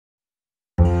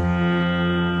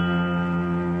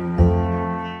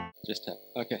just tap.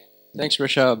 Okay. Thanks,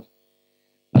 Rishab.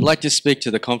 I'd like to speak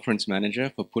to the conference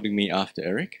manager for putting me after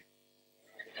Eric.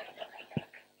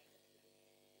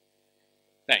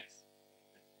 Thanks.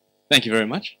 Thank you very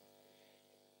much.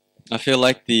 I feel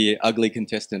like the ugly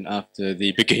contestant after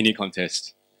the bikini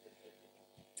contest.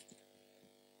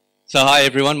 So hi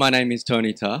everyone, my name is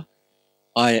Tony Ta.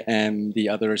 I am the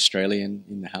other Australian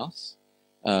in the house.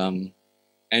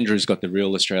 Andrew's got the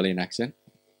real Australian accent.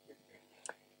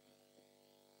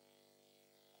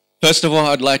 First of all,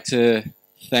 I'd like to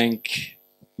thank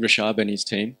Rishab and his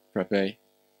team, Frappe.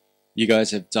 You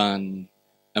guys have done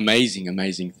amazing,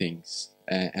 amazing things.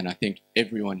 And I think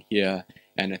everyone here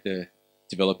and at the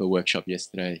developer workshop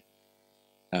yesterday,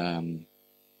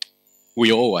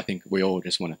 we all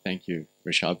just want to thank you,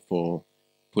 Rishab, for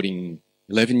putting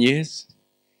 11 years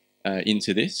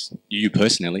into this. You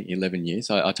personally, 11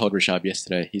 years. I told Rishab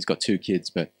yesterday he's got 2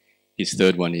 kids, but his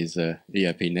third one is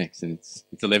ERP Next, and it's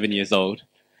 11 years old.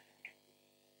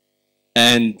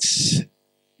 And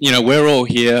you know, we're all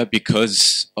here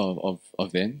because of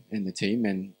them and the team,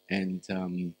 and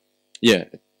yeah,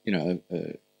 you know,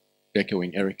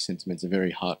 echoing Eric's sentiments, a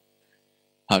very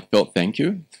heartfelt thank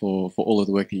you for all of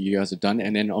the work that you guys have done,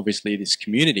 and then obviously this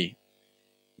community.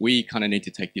 We kind of need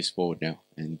to take this forward now,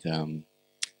 and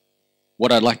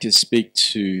what I'd like to speak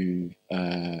to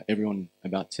everyone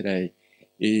about today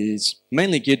is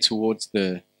mainly geared towards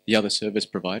the other service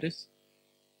providers.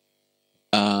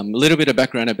 A little bit of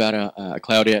background about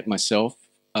Cloudiate myself.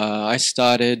 I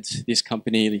started this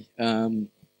company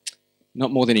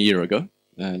not more than a year ago,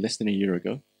 less than a year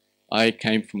ago. I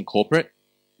came from corporate,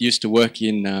 used to work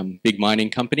in big mining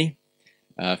company.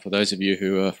 For those of you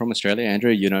who are from Australia,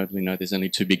 Andrew, you know, we know there's only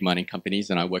 2 big mining companies,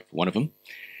 and I worked for one of them.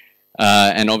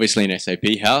 And obviously an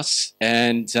SAP house,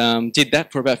 and did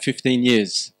that for about 15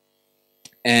 years.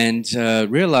 And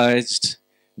realized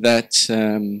that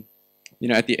you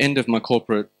know, at the end of my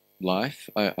corporate life,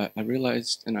 I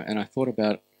realized, and I thought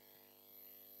about,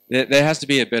 there has to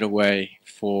be a better way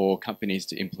for companies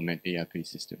to implement ERP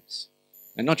systems.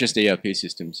 And not just ERP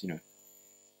systems, you know,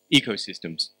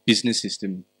 ecosystems, business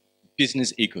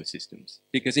ecosystems.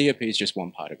 Because ERP is just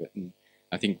one part of it. And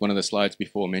I think one of the slides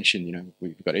before mentioned, you know,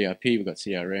 we've got ERP, we've got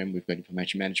CRM, we've got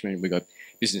information management, we've got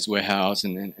business warehouse,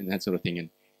 and that sort of thing.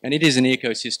 And it is an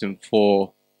ecosystem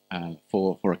for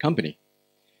a company.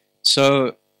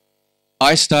 So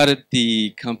I started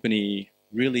the company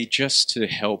really just to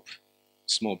help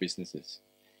small businesses,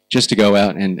 just to go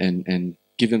out and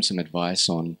give them some advice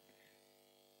on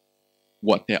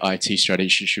what their IT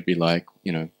strategy should be like,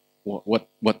 you know,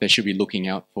 what they should be looking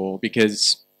out for,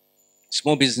 because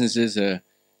small businesses are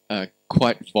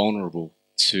quite vulnerable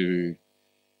to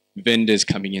vendors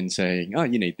coming in saying, oh,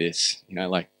 you need this, you know,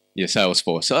 like your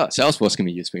Salesforce. Salesforce can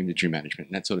be used for inventory management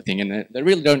and that sort of thing. And they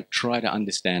really don't try to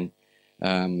understand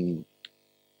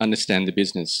the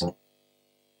business.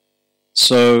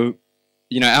 So,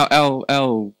 you know,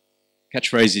 our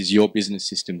catchphrase is your business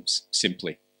systems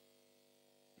simply,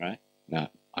 right?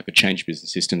 Now, I could change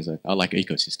business systems. I like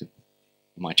ecosystem.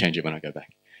 I might change it when I go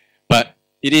back. But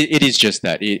it is just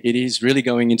that. It is really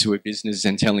going into a business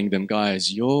and telling them,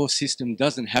 guys, your system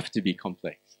doesn't have to be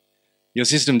complex. Your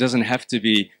system doesn't have to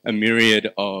be a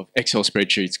myriad of Excel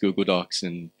spreadsheets, Google Docs,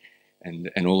 and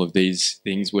all of these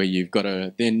things where you've got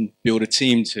to then build a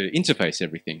team to interface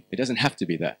everything. It doesn't have to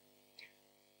be that.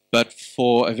 But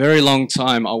for a very long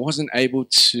time, I wasn't able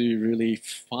to really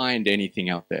find anything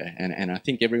out there. And I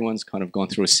think everyone's kind of gone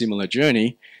through a similar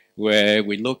journey where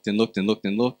we looked and looked and looked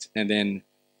and looked, and then,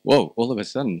 whoa, all of a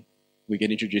sudden, we get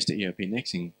introduced to ERP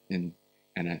Next, and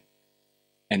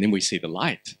then we see the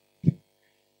light.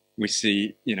 We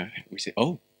see, you know,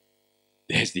 oh,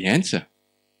 there's the answer.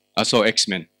 I saw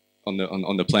X-Men on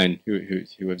the plane,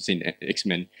 who have seen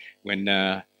X-Men, when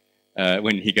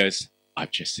he goes,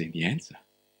 I've just seen the answer.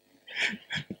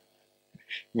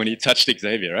 When he touched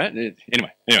Xavier, right?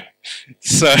 Anyway.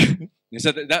 So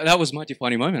that was my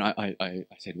defining moment. I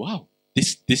said, wow,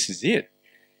 this is it.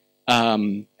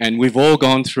 And we've all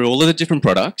gone through all of the different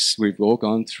products. We've all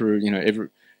gone through, you know,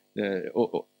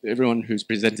 everyone who's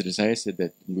presented today said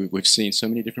that we've seen so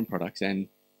many different products, and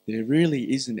there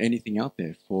really isn't anything out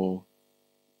there for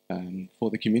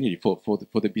the community, for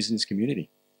the business community.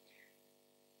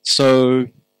 So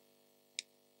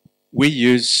we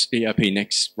use ERP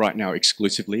Next right now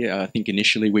exclusively. I think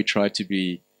initially we tried to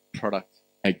be product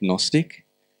agnostic,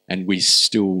 and we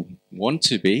still want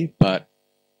to be, but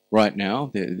right now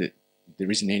there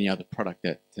isn't any other product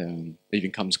that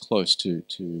even comes close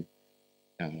to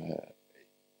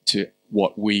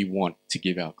what we want to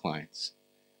give our clients.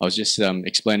 I was just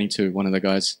explaining to one of the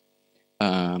guys,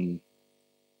 I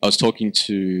was talking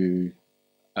to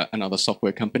another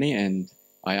software company, and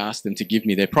I asked them to give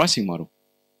me their pricing model,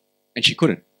 and she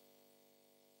couldn't.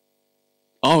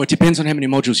 Oh, it depends on how many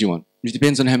modules you want. It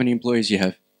depends on how many employees you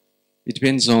have. It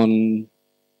depends on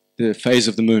the phase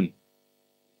of the moon,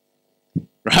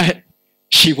 right?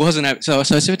 She wasn't. So I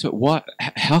said to her, "What?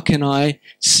 How can I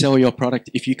sell your product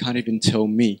if you can't even tell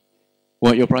me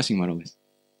what your pricing model is?"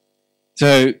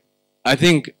 So I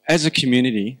think as a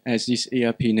community, as this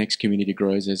ERP Next community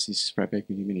grows, as this FratBank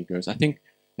community grows, I think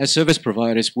as service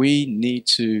providers, we need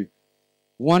to,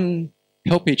 one,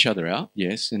 help each other out,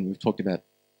 yes, and we've talked about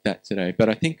that today, but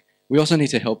I think we also need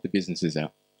to help the businesses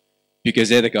out because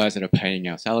they're the guys that are paying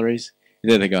our salaries.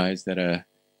 They're the guys that are,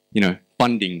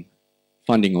 funding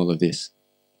all of this.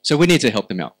 So we need to help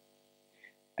them out.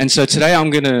 And so today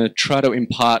I'm going to try to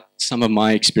impart some of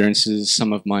my experiences,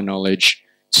 some of my knowledge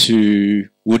to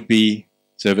would-be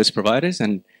service providers,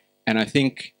 and I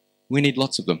think we need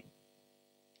lots of them.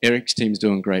 Eric's team's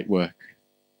doing great work,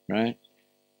 right?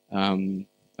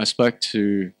 I spoke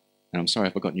to, and I'm sorry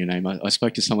I've forgotten your name, I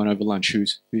spoke to someone over lunch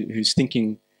who's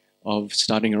thinking of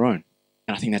starting her own,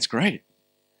 and I think that's great.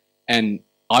 And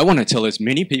I want to tell as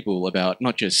many people about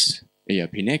not just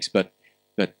ERP Next, but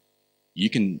you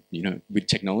can, with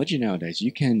technology nowadays,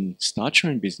 you can start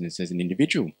your own business as an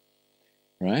individual,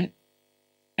 right?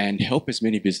 And help as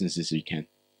many businesses as you can.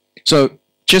 So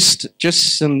just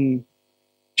some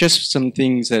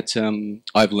things that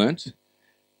I've learned.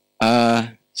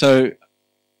 So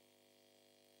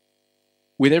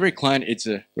with every client, it's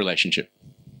a relationship.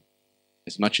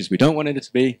 As much as we don't want it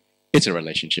to be, it's a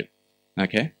relationship,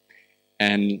 okay?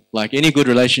 And like any good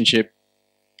relationship,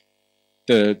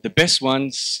 the best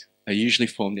ones are usually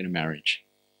formed in a marriage.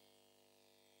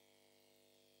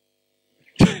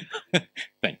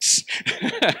 Thanks.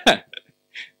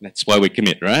 That's why we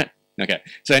commit, right? Okay.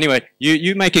 So anyway,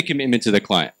 you make a commitment to the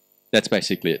client. That's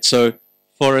basically it. So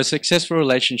for a successful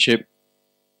relationship,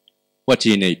 what do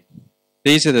you need?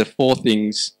 These are the 4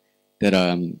 things that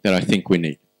I think we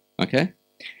need. Okay.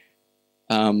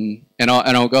 And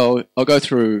I'll go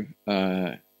through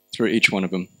each one of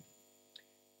them.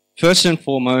 First and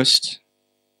foremost,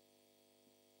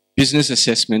 business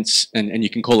assessments, and you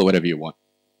can call it whatever you want,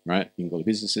 right? You can call it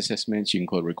business assessments, you can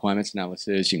call it requirements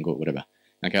analysis, you can call it whatever.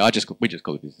 Okay, we just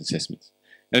call it business assessments.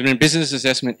 And a business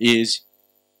assessment is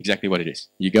exactly what it is.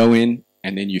 You go in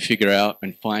and then you figure out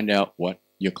and find out what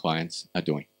your clients are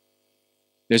doing.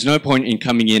 There's no point in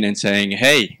coming in and saying,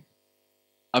 hey,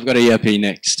 I've got ERP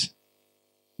Next,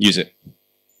 use it.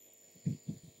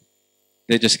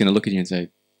 They're just going to look at you and say,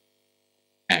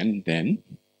 and then?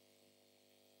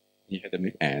 You heard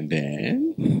them, and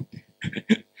then?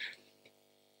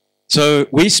 So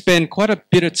we spend quite a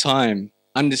bit of time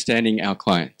understanding our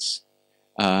clients.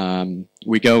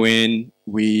 We go in,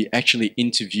 we actually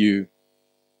interview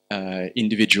the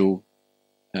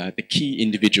key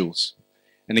individuals.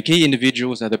 And the key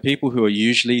individuals are the people who are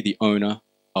usually the owner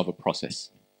of a process.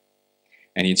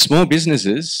 And in small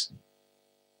businesses,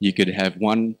 you could have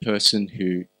one person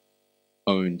who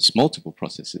owns multiple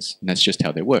processes, and that's just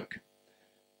how they work.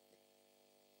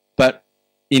 But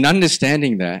in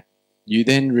understanding that, you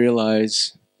then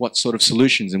realize what sort of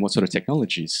solutions and what sort of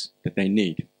technologies that they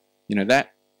need.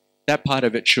 That part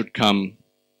of it should come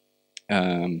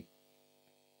after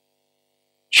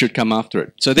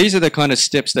it. So these are the kind of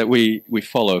steps that we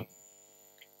follow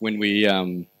when we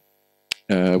do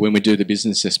the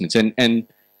business assessments. And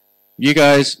you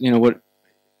guys,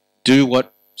 do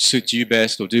what suits you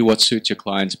best or do what suits your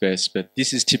clients best. But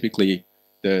this is typically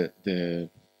the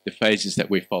phases that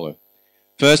we follow.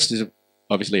 First is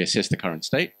obviously assess the current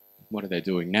state. What are they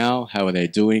doing now? How are they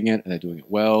doing it? Are they doing it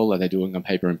well? Are they doing it on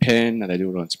paper and pen? Are they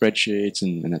doing it on spreadsheets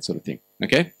and that sort of thing?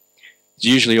 Okay? It's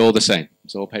usually all the same.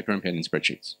 It's all paper and pen and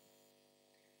spreadsheets.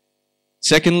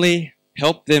 Secondly,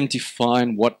 help them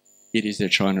define what it is they're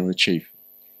trying to achieve.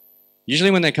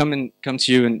 Usually when they come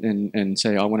to you and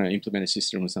say, I want to implement a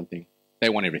system or something, they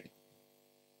want everything.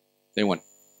 They want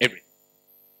everything.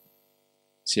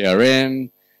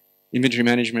 CRM, inventory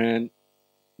management,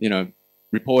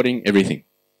 reporting, everything.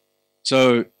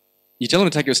 So you tell them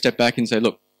to take a step back and say,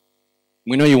 look,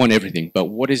 we know you want everything, but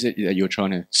what is it that you're trying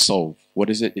to solve? What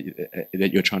is it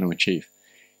that you're trying to achieve?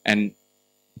 And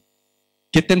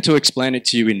get them to explain it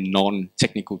to you in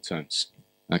non-technical terms,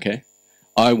 okay?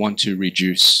 I want to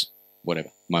reduce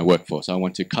whatever, my workforce. I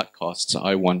want to cut costs.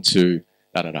 I want to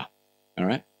da-da-da, all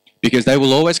right? Because they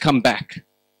will always come back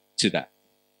to that.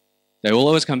 They will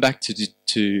always come back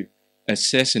to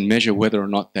assess and measure whether or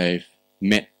not they've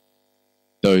met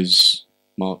those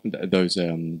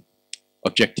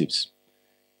objectives.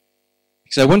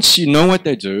 So once you know what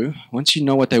they do, once you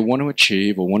know what they want to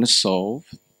achieve or want to solve,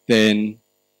 then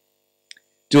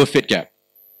do a fit gap.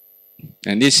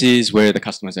 And this is where the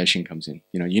customization comes in.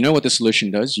 You know what the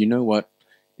solution does. You know what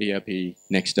ERP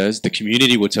Next does. The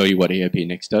community will tell you what ERP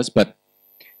Next does, but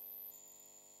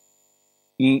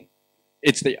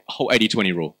it's the whole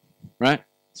 80-20 rule, right?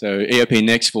 So ERP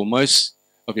Next for most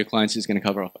of your clients is going to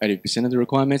cover off 80% of the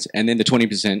requirements, and then the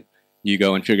 20% you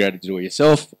go and figure out how to do it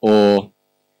yourself, or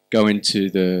go into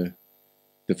the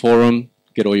forum,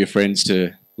 get all your friends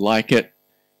to like it,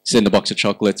 send a box of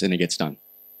chocolates, and it gets done.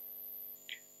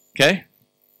 Okay?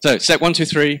 So step 1, 2,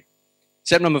 3.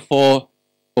 Step number 4,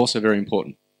 also very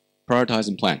important. Prioritize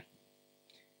and plan.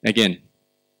 Again,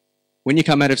 when you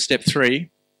come out of step 3,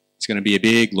 it's going to be a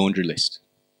big laundry list.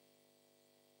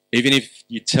 Even if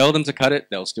you tell them to cut it,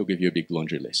 they'll still give you a big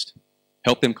laundry list.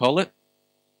 Help them call it.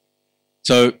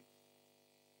 So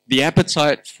the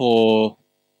appetite for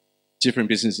different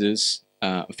businesses,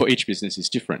 for each business is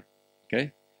different.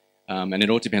 Okay? And it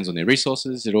all depends on their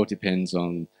resources. It all depends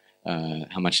on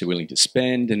how much they're willing to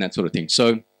spend and that sort of thing.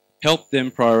 So help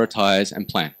them prioritize and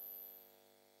plan.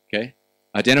 Okay?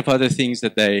 Identify the things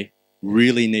that they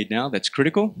really need now that's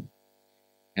critical,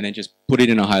 and then just put it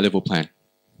in a high-level plan.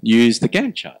 Use the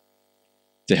Gantt chart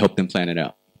to help them plan it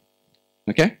out.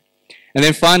 Okay? And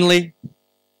then finally,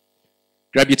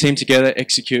 grab your team together,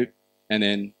 execute, and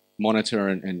then monitor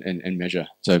and measure.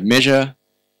 So measure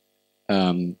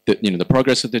the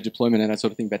progress of the deployment and that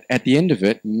sort of thing, but at the end of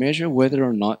it, measure whether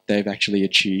or not they've actually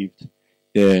achieved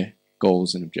their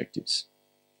goals and objectives.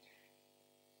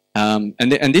 And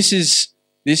this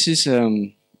is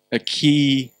a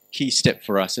key step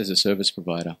for us as a service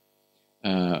provider.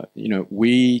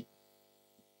 We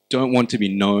don't want to be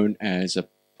known as a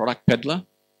product peddler.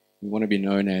 We want to be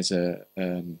known as a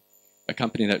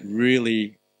company that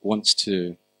really wants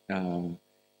to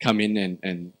come in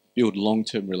and build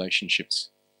long-term relationships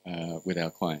with our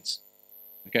clients,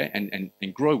 okay,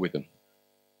 and grow with them.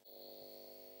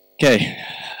 Okay,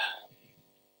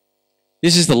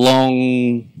 this is the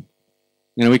long,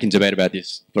 we can debate about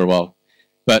this for a while,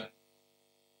 but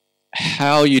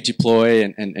how you deploy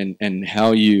and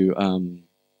how you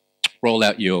roll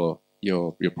out your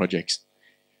projects.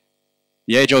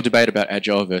 The age-old debate about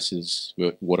Agile versus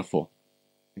Waterfall.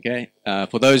 Okay,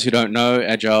 for those who don't know,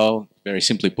 Agile, very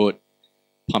simply put,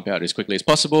 pump out as quickly as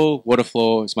possible.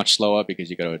 Waterfall is much slower because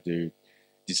you got to do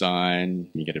design,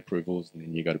 you get approvals, and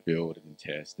then you got to build and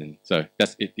test, and so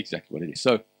that's exactly what it is.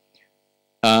 So,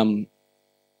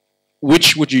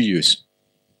 which would you use?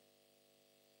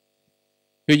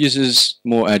 Who uses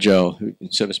more Agile?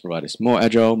 Service providers, more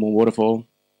Agile, more Waterfall?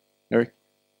 Eric,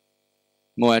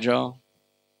 more Agile?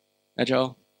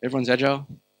 Agile? Everyone's Agile?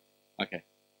 Okay.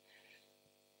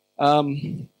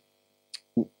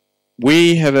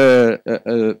 We have a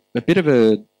bit of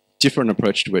a different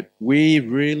approach to it.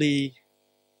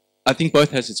 I think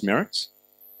both has its merits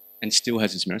and still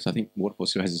has its merits. I think Waterfall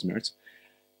still has its merits.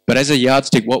 But as a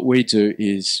yardstick, what we do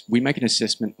is we make an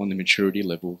assessment on the maturity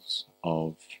levels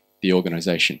of the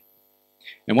organization.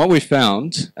 And what we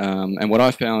found, and what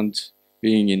I found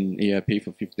being in ERP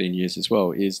for 15 years as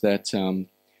well, is that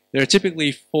there are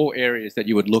typically 4 areas that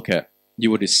you would look at, you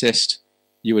would assess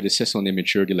on their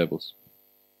maturity levels.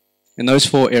 And those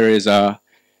 4 areas are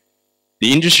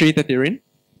the industry that they're in,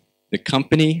 the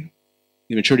company,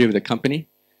 the maturity of the company,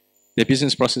 their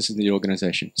business processes in the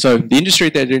organization. So the industry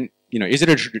they're in, is it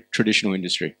a traditional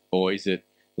industry, or is it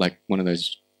like one of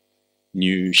those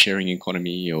new sharing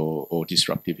economy or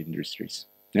disruptive industries?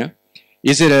 Yeah.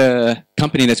 Is it a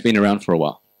company that's been around for a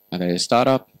while? Are they a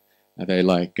startup? Are they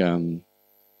like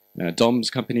Dom's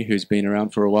company who's been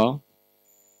around for a while?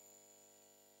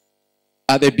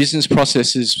 Are their business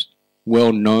processes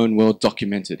well known, well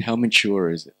documented? How mature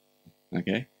is it?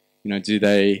 Okay. Do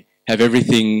they have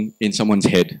everything in someone's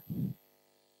head,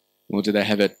 or do they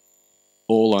have it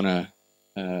all on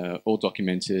all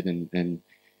documented and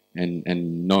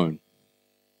known?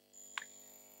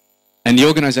 And the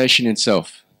organization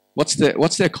itself, what's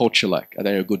their culture like? Are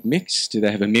they a good mix? Do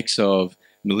they have a mix of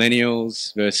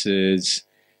millennials versus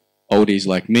oldies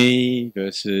like me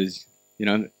versus,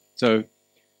 so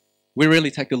we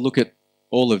really take a look at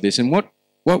all of this. And what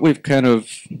we've kind of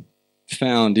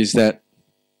found is that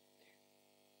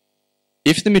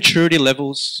if the maturity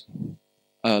levels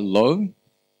are low,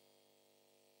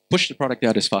 push the product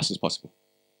out as fast as possible.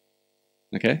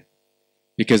 Okay?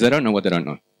 Because they don't know what they don't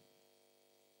know.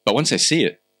 But once they see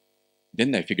it,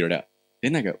 then they figure it out.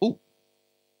 Then they go, oh,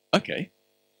 okay,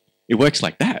 it works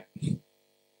like that.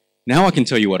 Now I can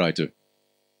tell you what I do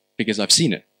because I've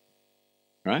seen it,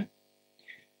 right?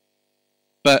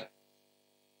 But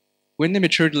when the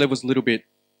maturity level is a little bit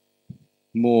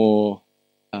more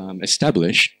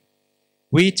established,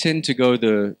 We tend to go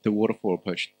the waterfall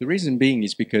approach. The reason being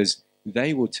is because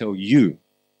they will tell you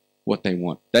what they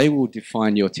want. They will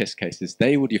define your test cases.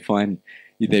 They will define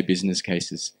their business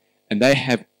cases. And they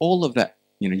have all of that.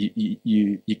 You know,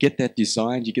 you get that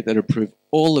designed, you get that approved,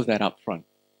 all of that up front.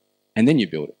 And then you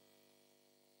build it.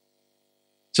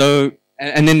 So,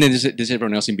 and then there's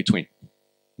everyone else in between.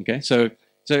 Okay, so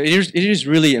it is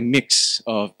really a mix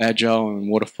of agile and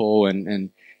waterfall,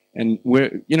 and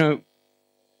we're, you know,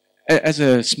 as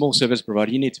a small service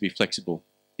provider, you need to be flexible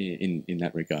in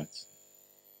that regard.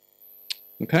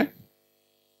 Okay.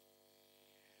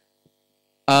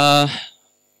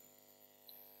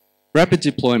 Rapid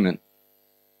deployment.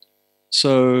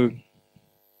 So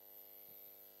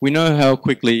we know how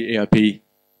quickly ERP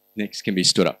Next can be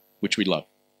stood up, which we love,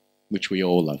 which we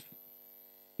all love.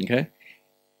 Okay?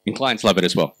 And clients love it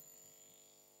as well.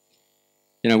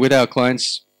 You know, with our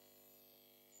clients,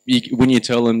 when you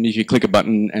tell them, if you click a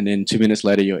button and then 2 minutes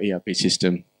later your ERP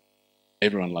system,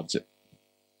 everyone loves it.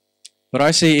 But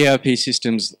I see ERP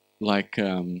systems like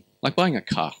buying a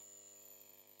car.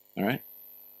 All right?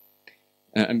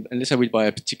 And let's say we buy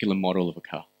a particular model of a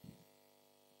car.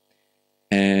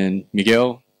 And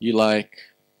Miguel, you like,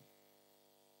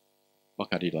 what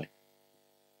car do you like?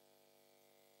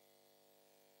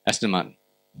 Aston Martin.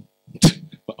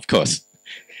 Of course.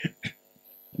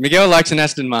 Miguel likes an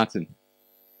Aston Martin.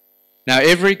 Now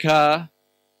every car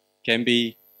can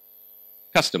be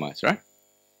customized, right?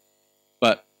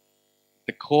 But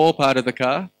the core part of the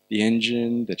car, the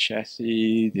engine, the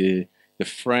chassis, the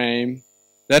frame,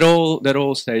 that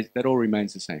all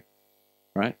remains the same,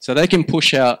 right? So they can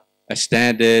push out a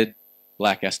standard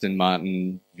black Aston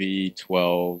Martin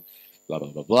V12, blah blah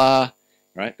blah blah,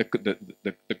 right?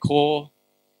 The core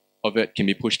of it can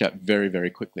be pushed out very, very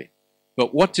quickly.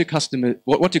 But what do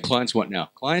clients want now?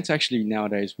 Clients actually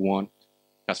nowadays want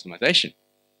customization.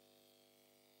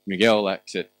 Miguel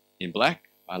likes it in black.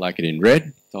 I like it in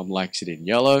red. Tom likes it in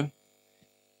yellow.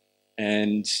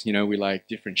 And you know, we like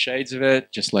different shades of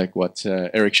it, just like what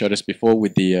Eric showed us before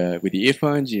with the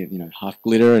earphones. You know, half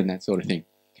glitter and that sort of thing.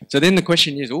 So then the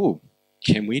question is,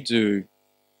 can we do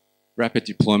rapid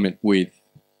deployment with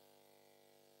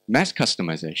mass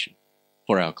customization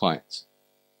for our clients?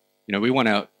 You know, we want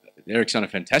our, Eric's done a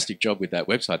fantastic job with that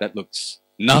website. That looks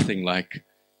nothing like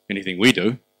anything we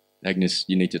do. Agnes,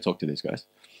 you need to talk to these guys.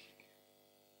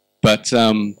 But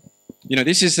you know,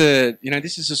 this is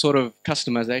a sort of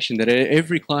customization that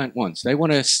every client wants. They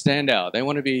want to stand out. They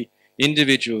want to be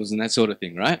individuals and that sort of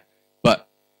thing, right? But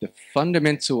the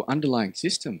fundamental underlying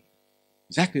system,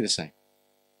 exactly the same.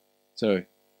 So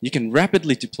you can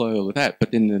rapidly deploy all of that,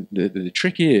 but then the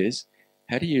trick is,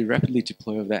 how do you rapidly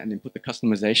deploy all of that and then put the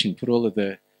customization, put all of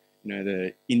the, you know,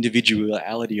 the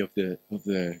individuality of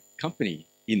the company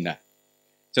in that?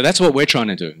 So that's what we're trying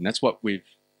to do, and that's what we've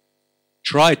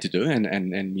tried to do,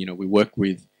 and you know, we work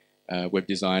with web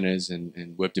designers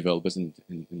and web developers and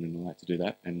all that to do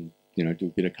that, and you know, do a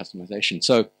bit of customization.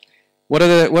 So what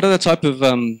are the type of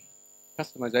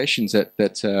customizations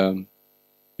that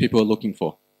people are looking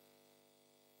for?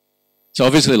 So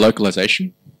obviously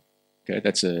localization. Okay,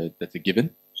 that's a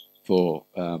given for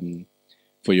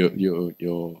your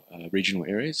regional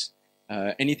areas.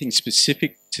 Anything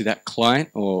specific to that client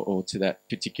or to that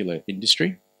particular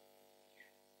industry.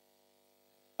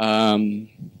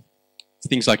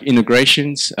 Things like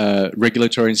integrations,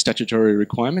 regulatory and statutory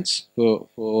requirements for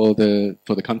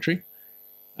the country.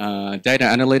 Data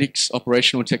analytics,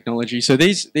 operational technology. So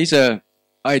these are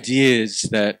ideas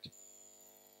that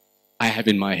I have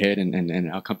in my head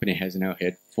and our company has in our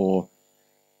head for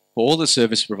all the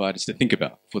service providers to think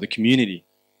about, for the community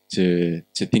to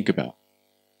think about,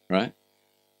 right?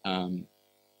 And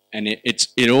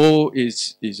it all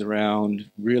is around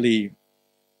really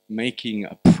making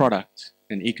a product,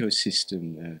 an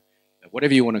ecosystem,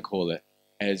 whatever you want to call it,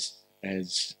 as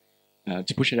to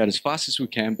push it out as fast as we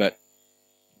can, but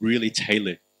really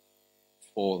tailored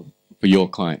for your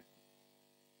client.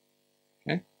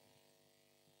 Okay.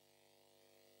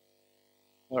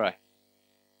 All right.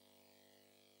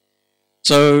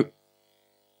 So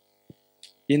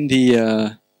in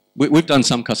the we've done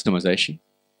some customization.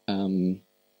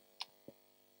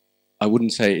 I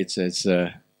wouldn't say it's as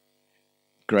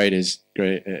great as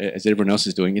everyone else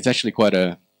is doing. It's actually quite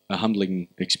a humbling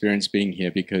experience being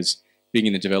here, because being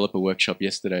in the developer workshop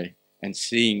yesterday and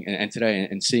seeing and today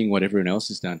and seeing what everyone else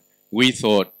has done, we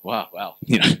thought, wow,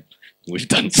 you know, we've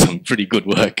done some pretty good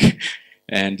work,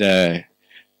 and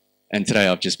today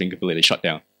I've just been completely shut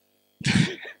down.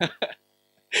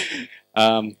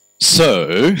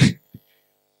 So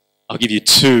I'll give you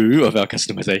two of our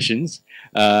customizations.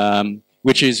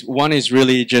 which is one is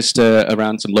really just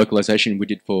around some localization we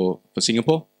did for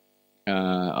Singapore.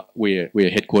 We're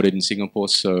headquartered in Singapore,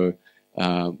 so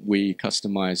we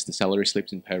customize the salary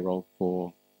slips and payroll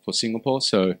for Singapore.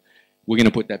 So we're going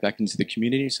to put that back into the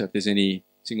community. So if there's any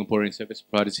Singaporean service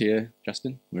providers here,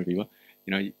 Justin, wherever you are,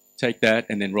 you take that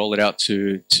and then roll it out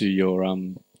to your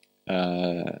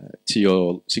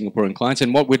Singaporean clients.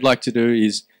 And what we'd like to do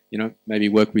is, maybe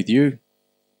work with you,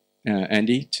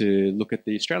 Andy, to look at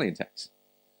the Australian tax,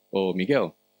 or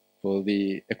Miguel for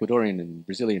the Ecuadorian and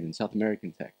Brazilian and South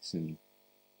American tax, and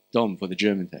Dom for the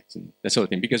German tax, and that sort of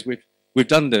thing. Because we've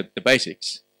done the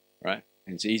basics, right?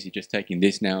 And it's easy just taking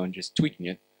this now and just tweaking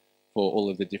it for all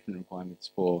of the different requirements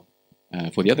for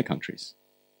the other countries.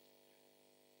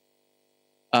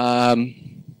 I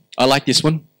like this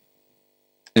one,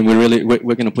 and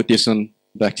we're going to put this on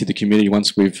back to the community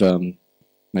once we've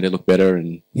made it look better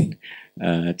and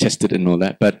tested it and all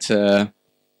that. But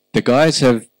the guys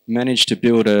have managed to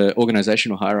build an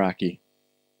organizational hierarchy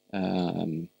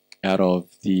out of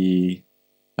the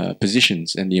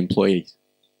positions and the employees.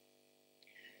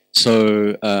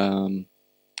 So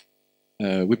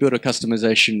we built a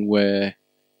customization where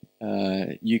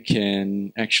you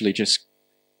can actually just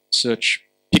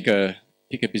pick a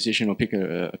position or pick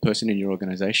a person in your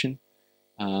organization,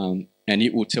 and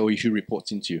it will tell you who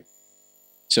reports into you.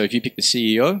 So if you pick the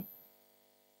CEO,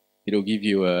 it'll give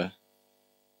you a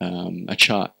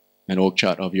chart, an org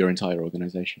chart of your entire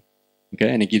organization. Okay,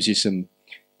 and it gives you some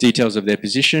details of their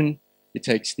position. It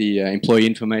takes the employee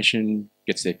information,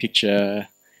 gets their picture,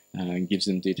 and gives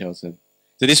them details of.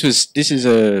 So this is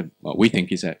what we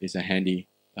think is a handy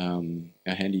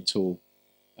tool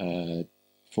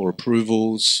for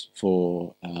approvals,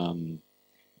 for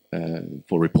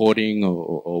reporting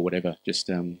or whatever. Just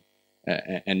and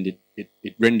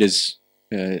it renders,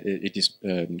 it just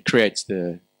creates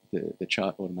the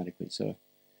chart automatically. So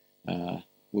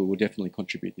we will definitely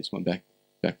contribute this one back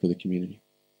for the community.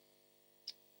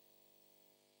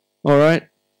 All right,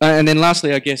 and then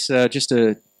lastly, I guess just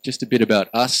a bit about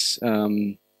us.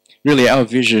 Really, our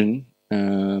vision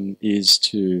is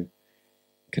to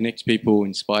connect people,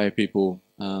 inspire people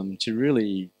to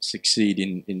really succeed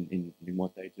in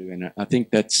what they do, and I think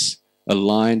that's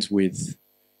aligned with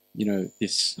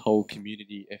this whole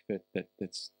community effort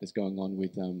that's going on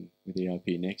with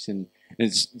ERP Next, and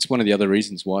it's one of the other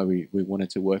reasons why we wanted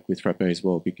to work with Frappe as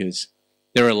well, because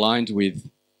they're aligned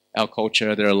with our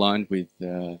culture, they're aligned with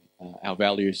our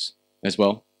values as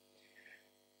well.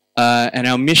 And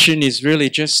our mission is really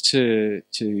just to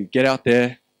get out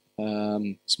there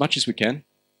as much as we can.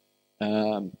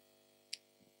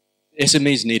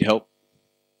 SMEs need help.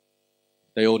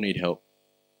 They all need help.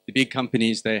 The big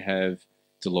companies, they have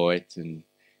Deloitte and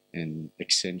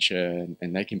Accenture,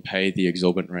 and they can pay the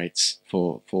exorbitant rates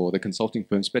for the consulting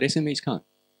firms, but SMEs can't.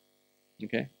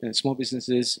 Okay, and small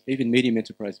businesses, even medium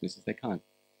enterprise businesses, they can't.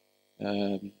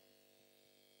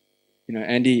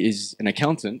 Andy is an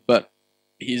accountant, but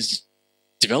he's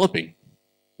developing,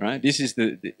 right? This is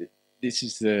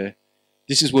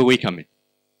where we come in.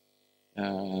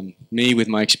 Me with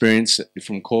my experience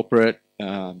from corporate,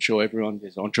 I'm sure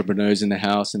there's entrepreneurs in the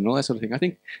house and all that sort of thing. I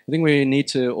think we need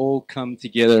to all come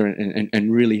together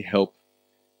and really help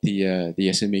the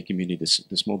SME community,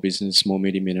 the small business, small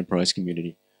medium enterprise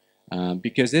community,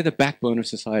 because they're the backbone of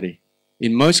society.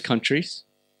 In most countries,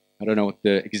 I don't know what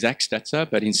the exact stats are,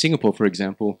 but in Singapore, for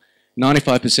example,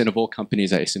 95% of all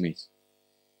companies are SMEs.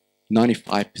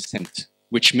 95%,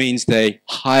 which means they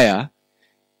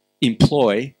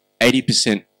employ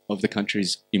 80% of the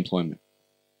country's employment,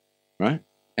 right?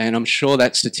 And I'm sure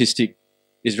that statistic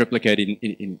is replicated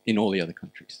in all the other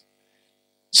countries.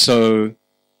 So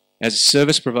as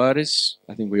service providers,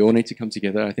 I think we all need to come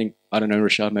together. I don't know,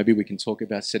 Rashad, maybe we can talk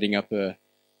about setting up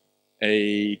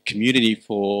a community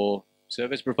for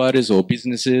service providers or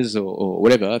businesses or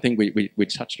whatever. I think we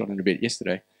touched on it a bit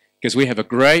yesterday, because we have a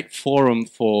great forum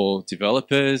for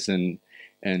developers and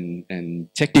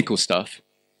technical stuff,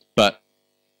 but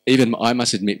even I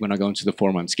must admit, when I go into the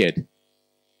forum, I'm scared,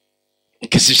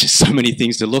 because there's just so many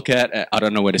things to look at. I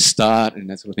don't know where to start and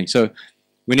that sort of thing. So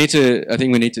I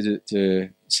think we need to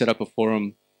set up a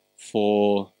forum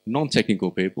for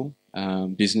non-technical people,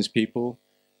 business people,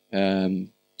 to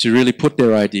really put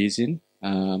their ideas in.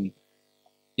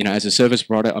 As a service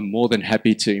provider, I'm more than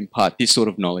happy to impart this sort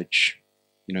of knowledge.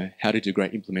 How to do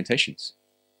great implementations,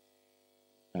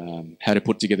 how to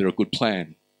put together a good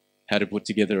plan, how to put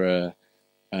together a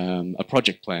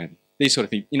project plan, these sort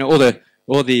of things.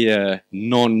 All the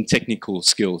non-technical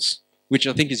skills, which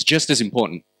I think is just as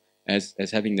important as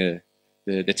having the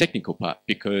technical part,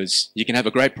 because you can have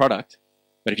a great product,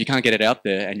 But if you can't get it out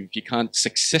there and if you can't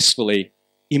successfully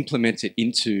implement it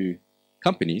into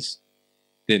companies,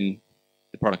 then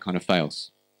the product kind of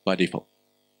fails by default.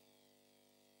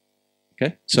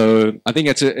 Okay, so I think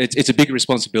it's a big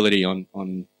responsibility on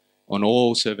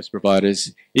all service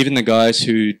providers, even the guys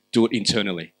who do it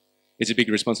internally. It's a big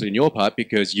responsibility on your part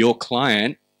because your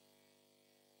client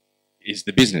is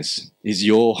the business, is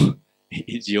your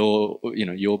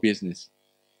your business.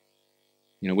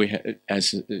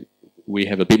 We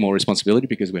have a bit more responsibility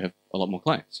because we have a lot more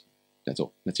clients. That's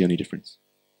all. That's the only difference.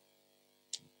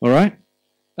 All right.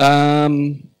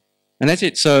 And that's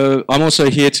it. So I'm also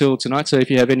here till tonight. So if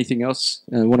you have anything else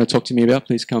want to talk to me about,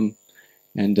 please come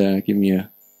and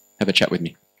have a chat with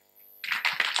me.